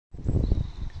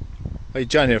Hi,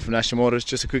 John here from National Motors.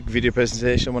 Just a quick video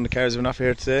presentation of one of the cars we've been offered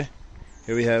here today.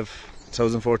 Here we have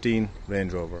 2014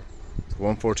 Range Rover. It's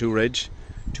 142 reg,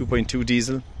 2.2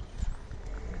 diesel.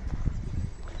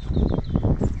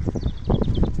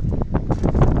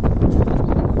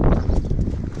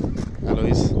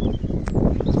 Alloys.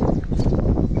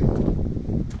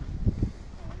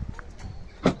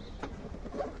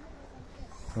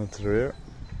 On to the rear.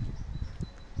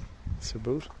 It's the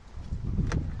boot.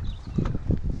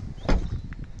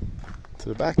 To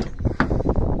the back,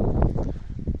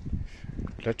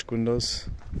 electric windows,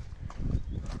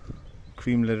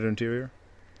 cream leather interior.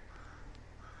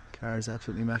 Car is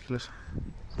absolutely immaculate.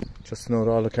 Just to note,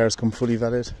 all the cars come fully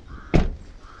valid.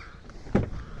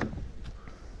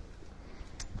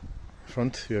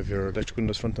 Front, you have your electric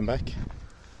windows front and back.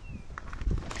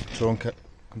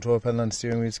 Control panel on the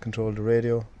steering wheels, control the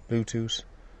radio, Bluetooth,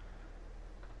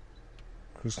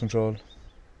 cruise control,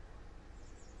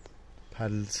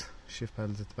 paddles. Shift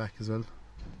paddles at the back as well.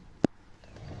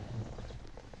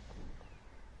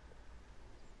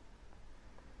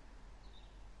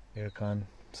 Aircon,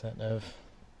 sat nav.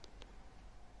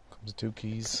 Comes with 2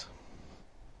 keys.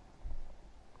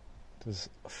 There's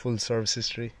a full service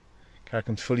history. Car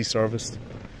comes fully serviced.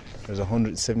 There's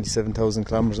 177,000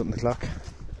 kilometers on the clock,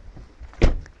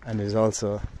 and it is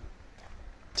also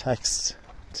taxed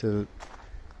till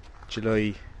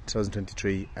July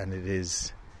 2023, and it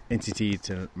is NCT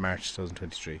till March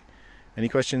 2023. Any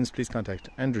questions, please contact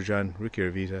Andrew, John, Ricky or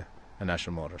Vita and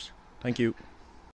National Motors. Thank you.